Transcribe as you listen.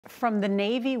From the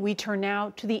Navy, we turn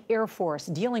now to the Air Force,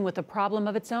 dealing with a problem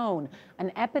of its own,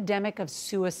 an epidemic of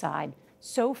suicide.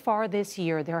 So far this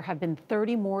year, there have been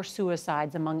 30 more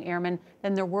suicides among airmen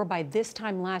than there were by this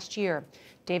time last year.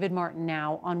 David Martin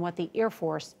now on what the Air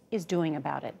Force is doing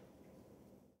about it.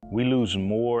 We lose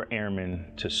more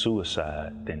airmen to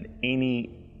suicide than any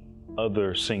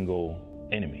other single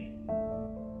enemy,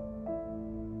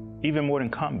 even more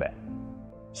than combat.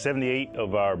 78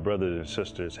 of our brothers and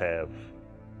sisters have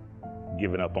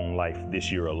given up on life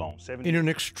this year alone. In an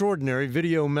extraordinary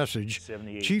video message,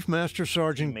 Chief Master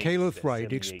Sgt. Kaleth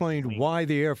Wright explained why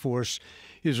the Air Force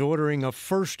is ordering a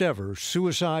first-ever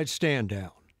suicide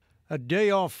stand-down. A day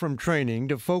off from training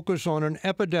to focus on an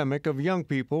epidemic of young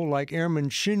people like Airman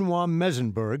Shinwa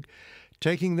Mesenberg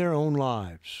taking their own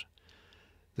lives.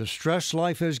 "The stress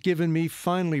life has given me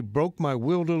finally broke my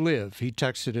will to live," he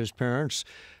texted his parents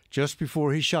just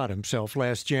before he shot himself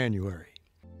last January.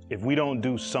 If we don't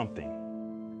do something,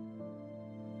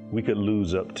 we could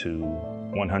lose up to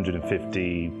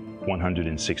 150,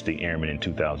 160 airmen in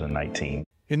 2019.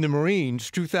 In the Marines,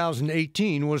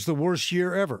 2018 was the worst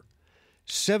year ever.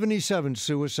 77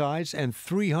 suicides and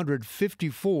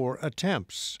 354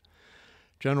 attempts.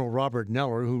 General Robert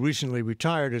Neller, who recently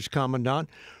retired as commandant,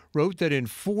 wrote that in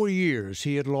 4 years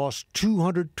he had lost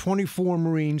 224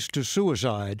 Marines to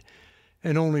suicide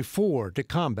and only 4 to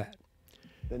combat.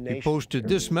 He posted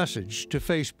this message to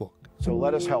Facebook. So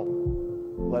let us help.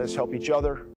 Let us help each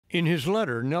other. In his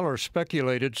letter, Neller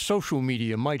speculated social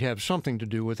media might have something to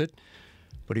do with it,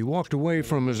 but he walked away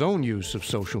from his own use of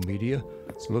social media,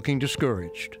 looking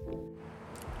discouraged.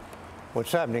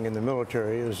 What's happening in the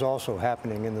military is also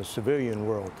happening in the civilian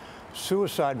world.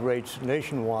 Suicide rates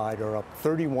nationwide are up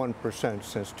 31%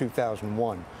 since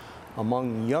 2001.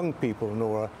 Among young people,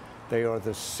 Nora, they are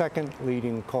the second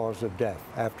leading cause of death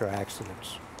after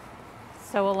accidents.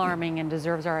 So alarming and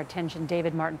deserves our attention.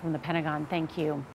 David Martin from the Pentagon, thank you.